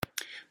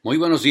Muy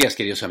buenos días,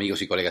 queridos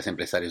amigos y colegas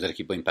empresarios del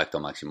equipo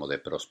Impacto Máximo de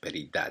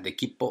Prosperidad,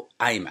 equipo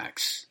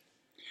IMAX.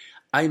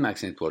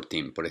 IMAX Network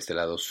Team, por este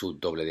lado su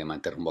doble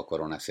diamante rumbo a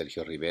Corona,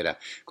 Sergio Rivera,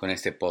 con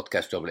este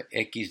podcast doble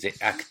X de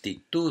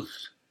actitud.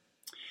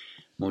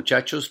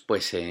 Muchachos,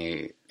 pues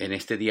en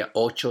este día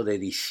 8 de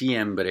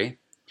diciembre,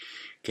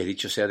 que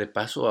dicho sea de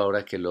paso,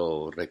 ahora que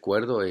lo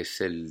recuerdo, es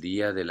el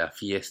día de la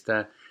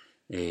fiesta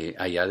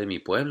allá de mi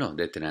pueblo,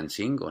 de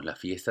Tenancingo, la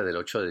fiesta del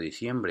 8 de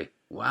diciembre.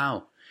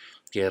 ¡Wow!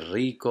 Qué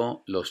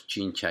rico los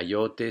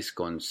chinchayotes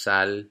con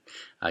sal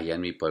allá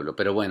en mi pueblo.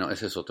 Pero bueno,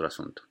 ese es otro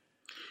asunto.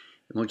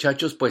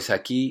 Muchachos, pues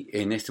aquí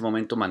en este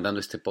momento mandando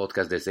este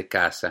podcast desde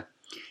casa,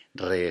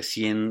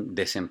 recién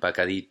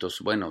desempacaditos.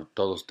 Bueno,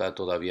 todo está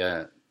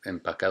todavía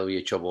empacado y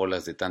hecho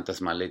bolas de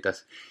tantas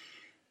maletas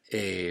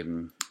eh,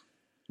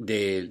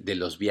 de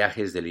los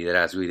viajes de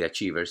liderazgo y de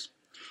Achievers.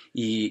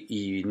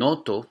 Y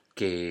noto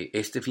que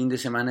este fin de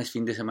semana es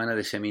fin de semana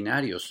de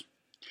seminarios.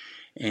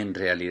 En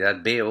realidad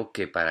veo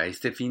que para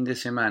este fin de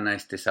semana,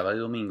 este sábado y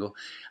domingo,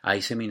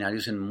 hay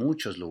seminarios en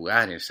muchos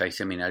lugares. Hay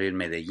seminario en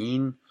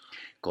Medellín,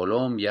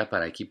 Colombia,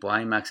 para equipo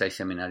IMAX, hay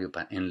seminario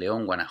en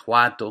León,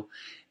 Guanajuato,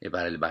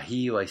 para el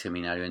Bajío, hay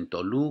seminario en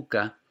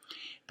Toluca,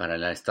 para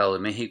el Estado de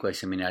México hay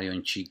seminario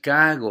en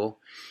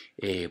Chicago,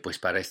 pues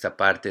para esta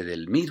parte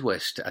del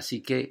Midwest. Así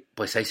que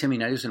pues hay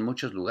seminarios en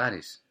muchos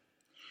lugares.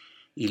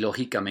 Y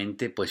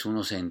lógicamente pues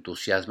uno se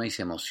entusiasma y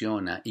se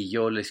emociona, y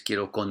yo les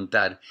quiero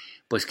contar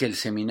pues que el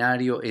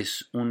seminario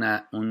es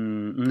una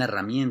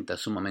herramienta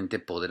sumamente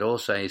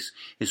poderosa, es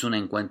un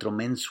encuentro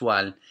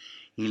mensual,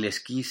 y les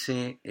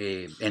quise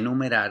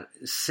enumerar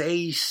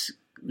seis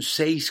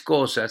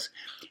cosas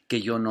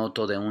que yo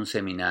noto de un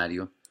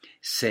seminario,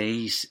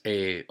 seis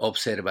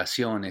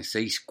observaciones,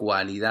 seis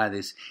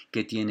cualidades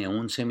que tiene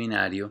un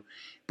seminario,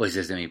 pues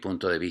desde mi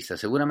punto de vista.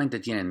 Seguramente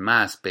tienen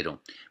más,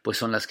 pero pues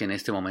son las que en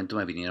este momento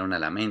me vinieron a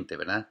la mente,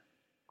 ¿verdad?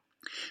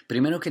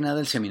 Primero que nada,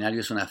 el seminario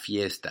es una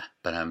fiesta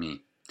para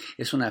mí.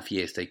 Es una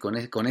fiesta, y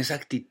con esa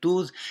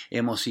actitud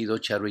hemos ido,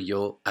 Charo y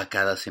yo, a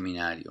cada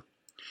seminario.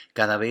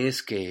 Cada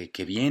vez que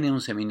viene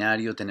un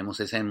seminario tenemos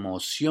esa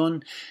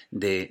emoción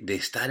de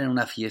estar en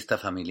una fiesta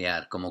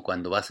familiar, como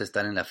cuando vas a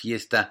estar en la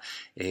fiesta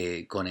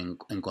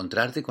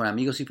encontrarte con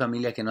amigos y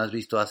familia que no has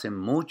visto hace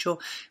mucho,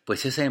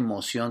 pues esa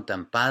emoción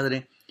tan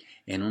padre.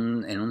 En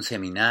un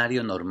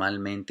seminario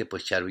normalmente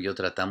pues Charo y yo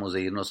tratamos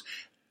de irnos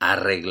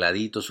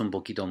arregladitos un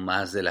poquito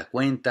más de la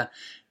cuenta,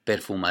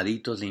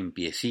 perfumaditos,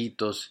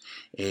 limpiecitos,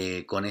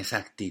 con esa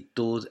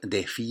actitud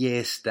de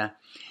fiesta,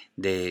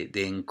 de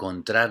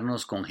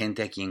encontrarnos con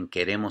gente a quien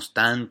queremos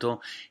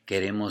tanto,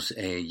 queremos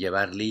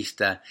llevar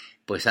lista,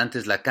 pues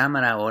antes la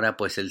cámara, ahora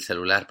pues el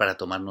celular para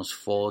tomarnos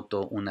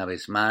foto una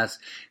vez más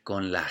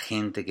con la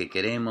gente que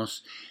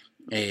queremos.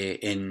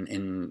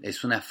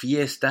 Es una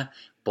fiesta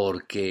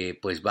porque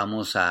pues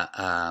vamos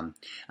a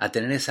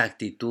tener esa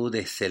actitud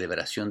de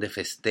celebración, de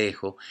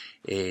festejo,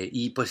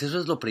 y pues eso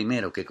es lo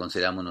primero que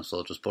consideramos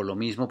nosotros. Por lo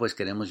mismo pues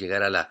queremos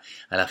llegar a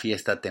la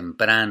fiesta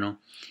temprano,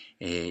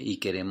 y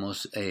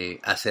queremos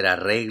hacer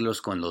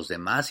arreglos con los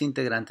demás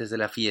integrantes de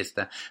la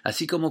fiesta,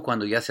 así como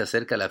cuando ya se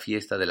acerca la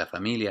fiesta de la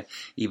familia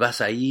y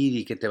vas a ir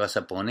y qué te vas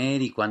a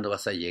poner y cuándo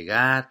vas a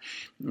llegar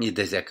y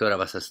desde a qué hora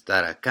vas a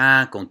estar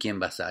acá, con quién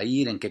vas a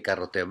ir, en qué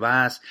carro te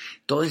vas.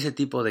 Todo ese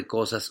tipo de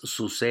cosas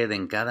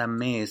suceden cada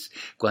mes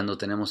cuando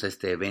tenemos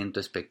este evento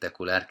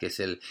espectacular que es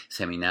el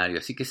seminario.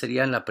 Así que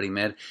sería la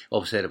primera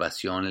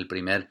observación, el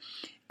primer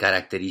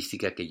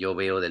característica que yo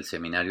veo del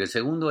seminario. El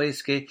segundo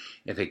es que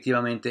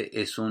efectivamente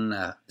es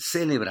una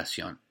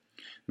celebración.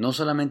 No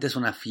solamente es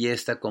una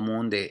fiesta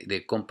común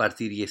de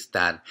compartir y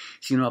estar,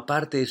 sino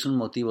aparte es un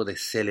motivo de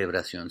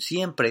celebración.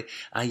 Siempre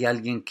hay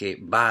alguien que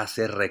va a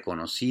ser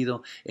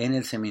reconocido en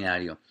el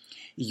seminario.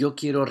 Y yo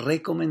quiero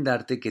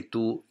recomendarte que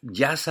tú,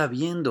 ya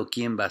sabiendo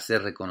quién va a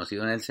ser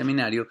reconocido en el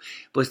seminario,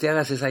 pues te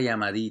hagas esa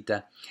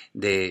llamadita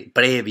de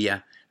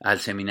previa al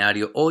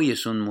seminario. Hoy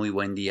es un muy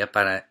buen día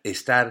para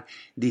estar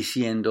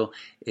diciendo,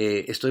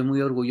 estoy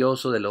muy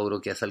orgulloso del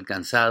logro que has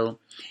alcanzado,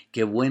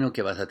 qué bueno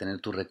que vas a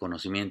tener tu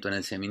reconocimiento en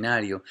el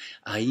seminario,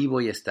 ahí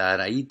voy a estar,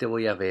 ahí te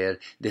voy a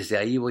ver, desde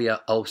ahí voy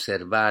a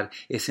observar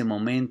ese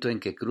momento en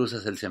que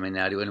cruzas el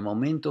seminario, el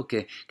momento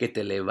que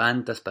te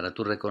levantas para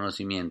tu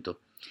reconocimiento.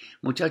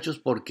 Muchachos,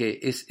 porque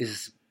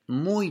es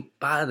muy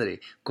padre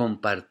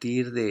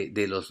compartir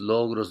de los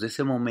logros, de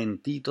ese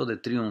momentito de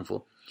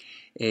triunfo,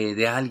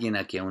 de alguien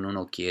a quien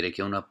uno quiere,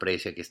 que uno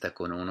aprecia, que está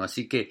con uno.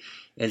 Así que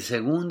la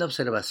segunda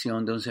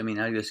observación de un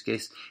seminario es que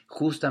es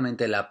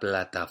justamente la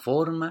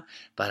plataforma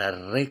para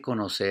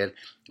reconocer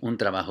un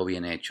trabajo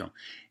bien hecho.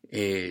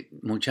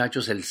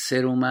 Muchachos, el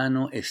ser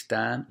humano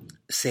está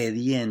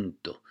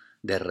sediento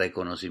de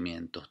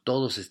reconocimiento.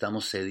 Todos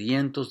estamos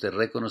sedientos de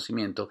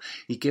reconocimiento,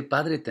 y qué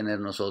padre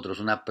tener nosotros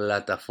una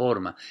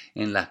plataforma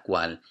en la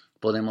cual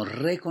podemos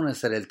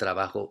reconocer el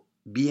trabajo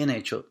bien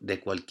hecho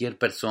de cualquier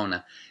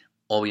persona.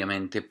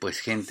 Obviamente, pues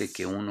gente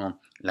que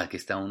la que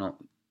está uno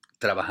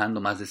trabajando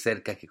más de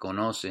cerca, que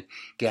conoce,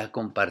 que ha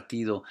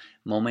compartido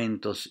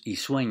momentos y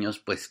sueños,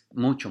 pues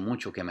mucho,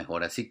 mucho que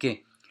mejor. Así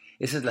que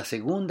Esa es la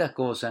segunda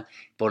cosa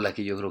por la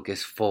que yo creo que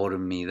es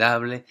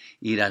formidable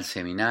ir al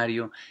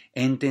seminario,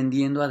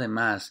 entendiendo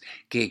además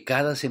que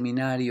cada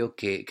seminario,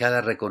 que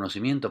cada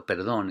reconocimiento,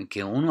 perdón,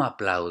 que uno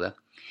aplauda,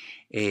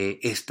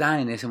 está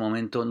en ese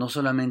momento no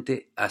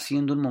solamente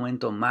haciendo un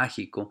momento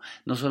mágico,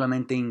 no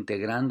solamente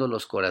integrando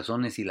los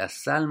corazones y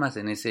las almas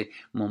en ese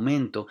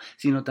momento,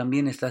 sino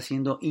también está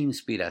haciendo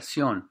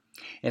inspiración.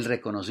 El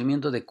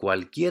reconocimiento de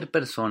cualquier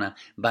persona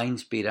va a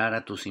inspirar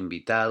a tus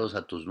invitados,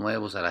 a tus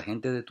nuevos, a la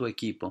gente de tu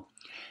equipo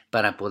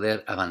para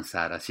poder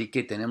avanzar. Así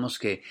que tenemos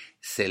que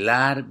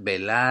celar,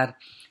 velar,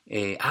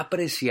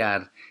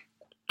 apreciar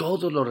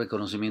todos los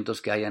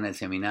reconocimientos que haya en el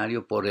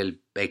seminario, por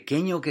el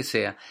pequeño que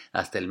sea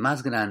hasta el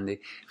más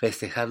grande,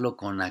 festejarlo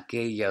con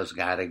aquellas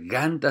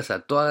gargantas,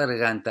 a toda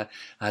garganta,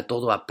 a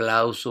todo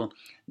aplauso,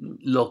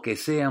 lo que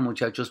sea,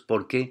 muchachos,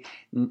 porque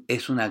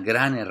es una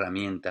gran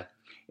herramienta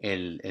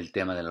el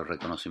tema de los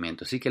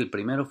reconocimientos. Así que el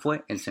primero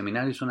fue, el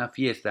seminario es una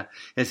fiesta.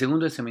 El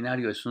segundo, el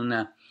seminario es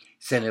una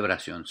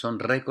celebración, son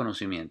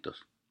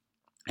reconocimientos.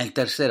 El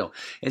tercero,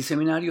 el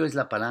seminario es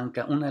la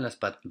palanca, una de las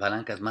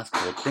palancas más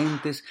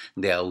potentes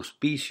de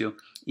auspicio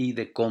y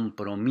de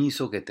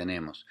compromiso que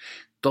tenemos.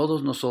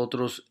 Todos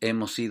nosotros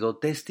hemos sido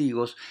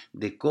testigos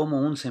de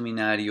cómo un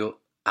seminario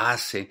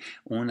hace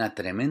una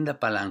tremenda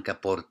palanca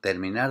por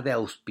terminar de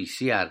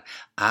auspiciar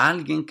a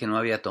alguien que no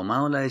había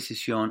tomado la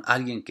decisión,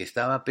 alguien que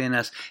estaba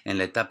apenas en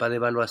la etapa de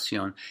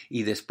evaluación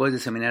y después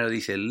del seminario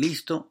dice,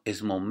 listo,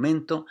 es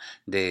momento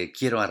de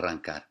quiero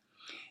arrancar.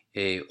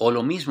 O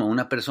lo mismo,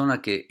 una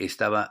persona que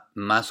estaba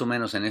más o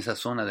menos en esa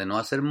zona de no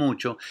hacer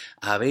mucho,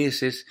 a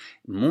veces,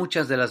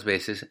 muchas de las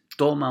veces,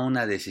 toma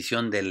una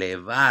decisión de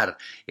elevar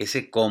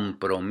ese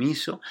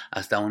compromiso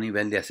hasta un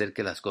nivel de hacer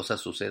que las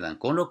cosas sucedan.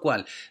 Con lo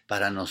cual,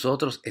 para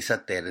nosotros,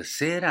 esa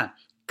tercera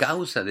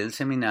causa del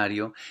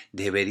seminario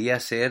debería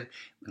ser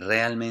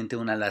realmente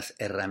una de las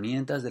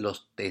herramientas de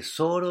los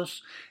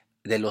tesoros,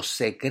 de los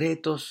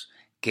secretos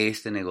que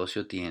este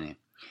negocio tiene.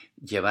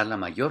 Llevar la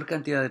mayor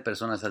cantidad de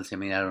personas al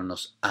seminario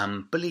nos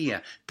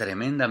amplía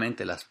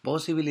tremendamente las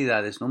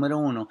posibilidades, número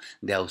uno,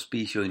 de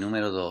auspicio y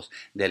número dos,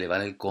 de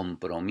elevar el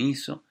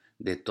compromiso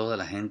de toda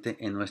la gente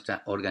en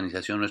nuestra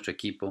organización, nuestro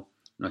equipo,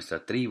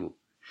 nuestra tribu.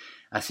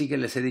 Así que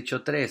les he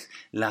dicho tres.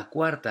 La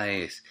cuarta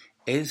es,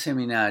 el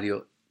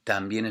seminario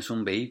también es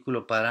un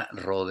vehículo para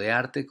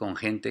rodearte con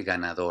gente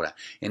ganadora.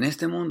 En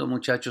este mundo,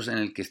 muchachos, en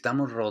el que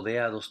estamos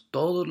rodeados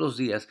todos los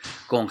días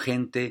con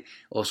gente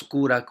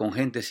oscura, con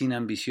gente sin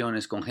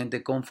ambiciones, con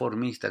gente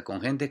conformista, con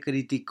gente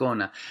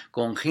criticona,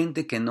 con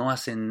gente que no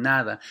hace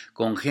nada,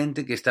 con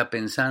gente que está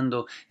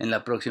pensando en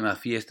la próxima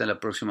fiesta,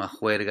 la próxima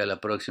juerga, la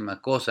próxima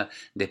cosa,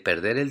 de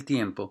perder el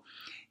tiempo.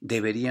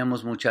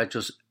 Deberíamos,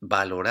 muchachos,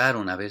 valorar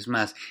una vez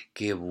más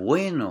qué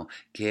bueno,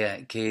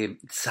 qué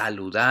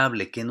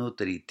saludable, qué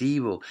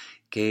nutritivo,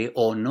 qué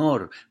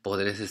honor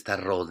podrás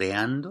estar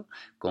rodeando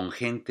con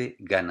gente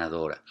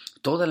ganadora.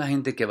 Toda la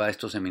gente que va a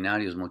estos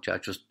seminarios,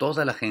 muchachos,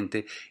 toda la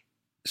gente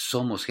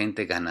somos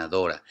gente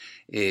ganadora,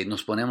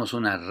 nos ponemos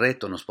un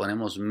reto, nos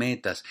ponemos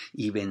metas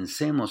y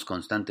vencemos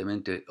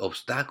constantemente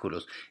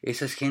obstáculos.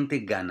 Esa es gente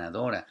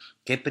ganadora.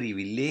 Qué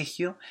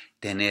privilegio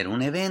tener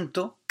un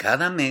evento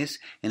cada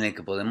mes en el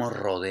que podemos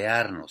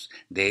rodearnos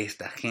de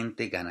esta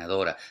gente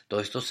ganadora. Todo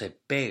esto se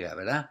pega,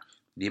 ¿verdad?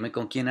 Dime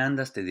con quién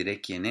andas, te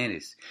diré quién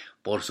eres.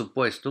 Por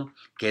supuesto,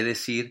 qué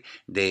decir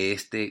de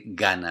este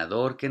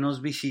ganador que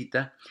nos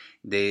visita,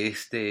 de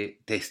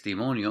este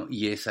testimonio,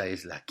 y esa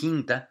es la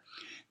quinta.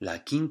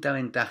 La quinta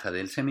ventaja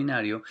del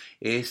seminario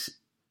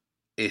es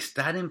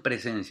estar en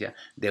presencia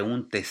de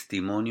un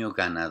testimonio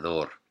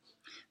ganador,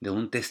 de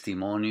un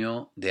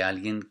testimonio de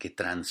alguien que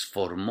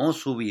transformó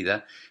su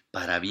vida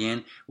para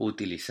bien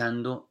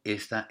utilizando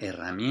esta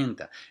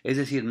herramienta. Es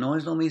decir, no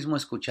es lo mismo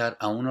escuchar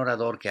a un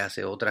orador que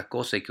hace otra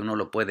cosa y que uno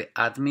lo puede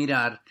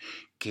admirar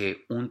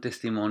que un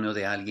testimonio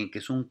de alguien que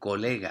es un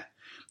colega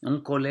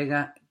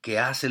que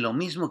hace lo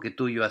mismo que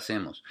tú y yo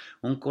hacemos,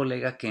 un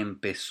colega que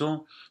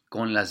empezó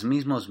con los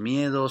mismos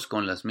miedos,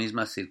 con las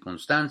mismas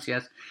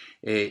circunstancias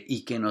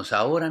y que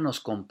ahora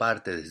nos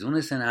comparte desde un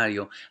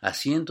escenario a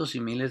cientos y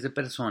miles de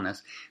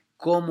personas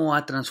cómo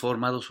ha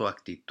transformado su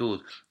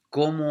actitud,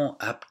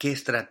 qué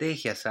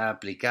estrategias ha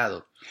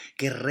aplicado,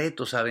 qué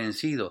retos ha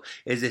vencido.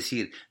 Es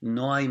decir,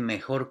 no hay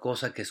mejor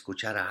cosa que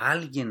escuchar a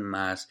alguien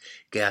más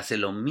que hace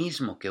lo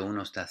mismo que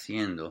uno está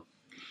haciendo.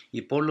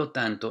 Y por lo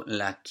tanto,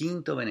 el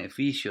quinto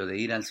beneficio de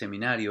ir al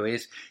seminario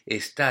es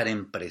estar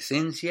en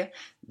presencia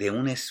de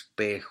un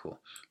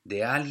espejo,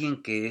 de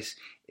alguien que es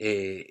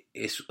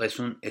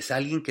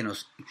alguien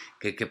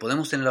que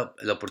podemos tener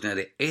la oportunidad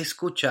de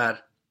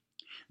escuchar,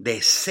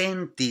 de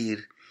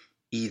sentir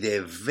y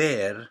de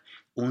ver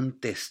un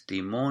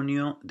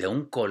testimonio de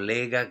un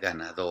colega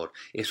ganador.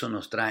 Eso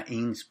nos trae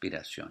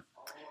inspiración.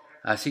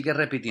 Así que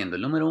repitiendo,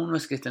 el número uno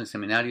es que el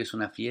seminario es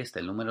una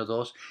fiesta, el número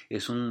dos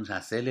es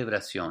una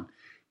celebración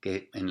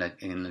en la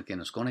que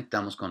nos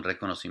conectamos con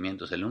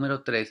reconocimientos. El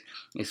número 3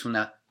 es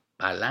una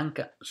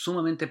palanca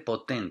sumamente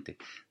potente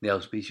de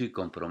auspicio y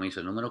compromiso.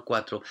 El número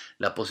 4,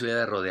 la posibilidad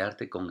de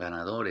rodearte con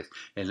ganadores.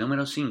 El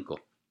número 5,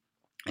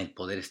 el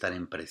poder estar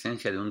en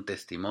presencia de un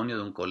testimonio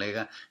de un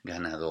colega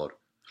ganador.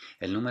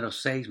 El número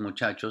 6,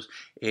 muchachos,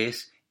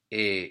 es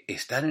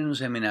estar en un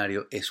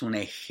seminario es un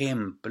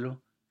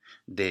ejemplo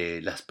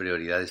de las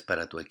prioridades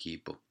para tu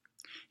equipo.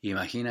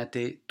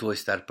 Imagínate tú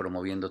estar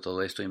promoviendo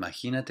todo esto,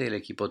 imagínate el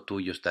equipo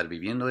tuyo estar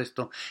viviendo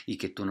esto y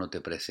que tú no te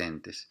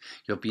presentes.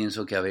 Yo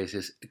pienso que a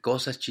veces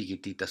cosas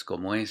chiquititas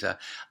como esa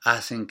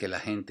hacen que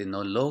la gente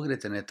no logre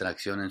tener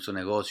tracción en su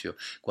negocio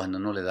cuando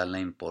no le dan la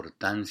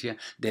importancia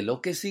de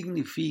lo que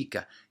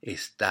significa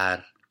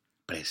estar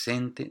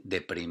presente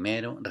de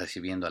primero,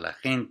 recibiendo a la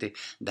gente,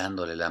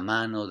 dándole la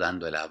mano,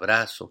 dando el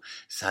abrazo,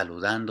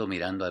 saludando,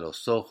 mirando a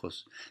los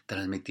ojos,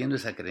 transmitiendo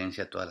esa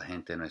creencia a toda la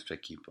gente de nuestro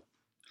equipo.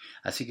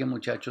 Así que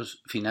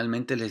muchachos,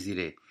 finalmente les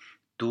diré,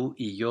 tú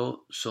y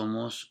yo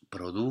somos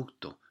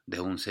producto de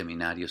un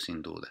seminario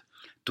sin duda.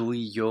 Tú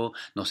y yo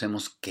nos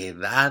hemos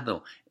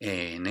quedado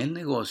en el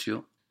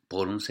negocio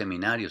por un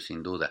seminario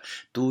sin duda.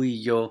 Tú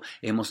y yo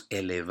hemos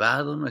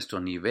elevado nuestro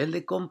nivel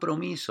de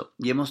compromiso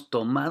y hemos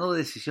tomado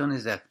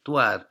decisiones de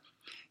actuar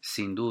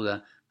sin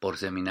duda por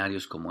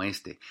seminarios como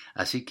este.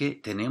 Así que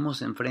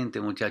tenemos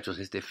enfrente, muchachos,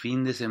 este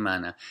fin de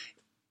semana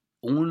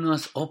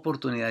unas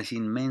oportunidades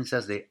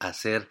inmensas de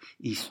hacer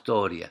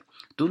historia.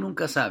 Tú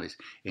nunca sabes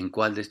en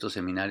cuál de estos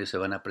seminarios se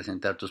van a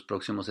presentar tus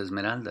próximos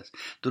esmeraldas.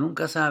 Tú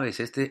nunca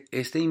sabes,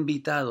 este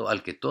invitado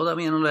al que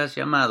todavía no le has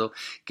llamado,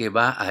 que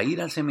va a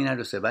ir al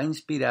seminario, se va a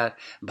inspirar,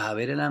 va a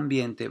ver el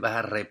ambiente, va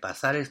a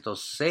repasar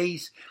estos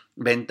 6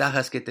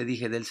 ventajas que te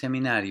dije del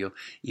seminario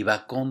y va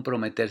a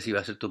comprometerse y va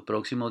a ser tu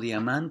próximo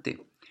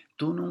diamante.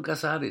 Tú nunca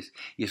sabes,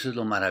 y eso es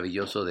lo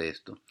maravilloso de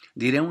esto.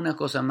 Diré una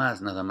cosa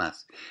más, nada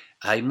más.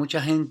 Hay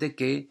mucha gente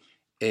que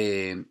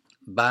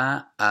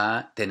va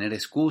a tener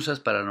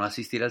excusas para no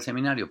asistir al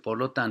seminario, por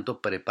lo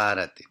tanto,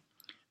 prepárate,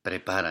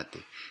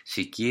 prepárate.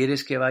 Si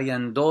quieres que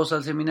vayan 2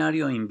 al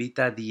seminario,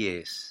 invita a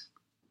 10.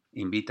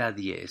 Invita a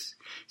 10.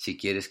 Si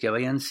quieres que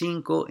vayan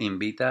 5,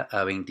 invita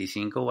a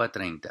 25 o a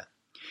 30.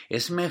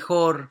 Es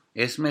mejor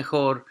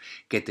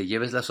que te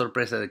lleves la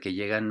sorpresa de que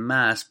llegan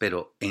más,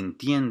 pero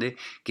entiende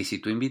que si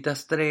tú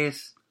invitas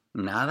 3,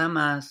 nada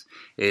más,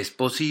 es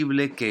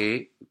posible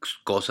que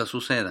cosas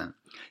sucedan.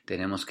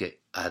 Tenemos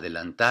que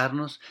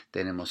adelantarnos,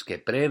 tenemos que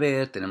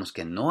prever, tenemos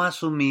que no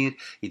asumir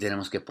y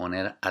tenemos que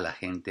poner a la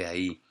gente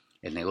ahí.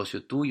 El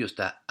negocio tuyo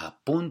está a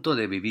punto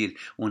de vivir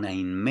una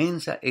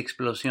inmensa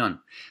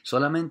explosión.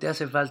 Solamente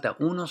hace falta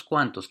unos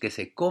cuantos que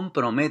se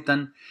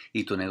comprometan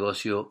y tu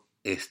negocio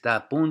está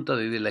a punto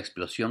de vivir la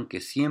explosión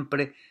que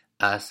siempre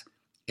has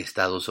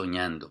estado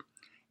soñando.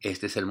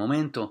 Este es el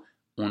momento.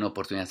 Una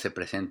oportunidad se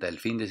presenta el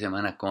fin de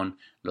semana con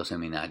los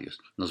seminarios.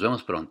 Nos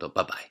vemos pronto.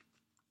 Bye bye.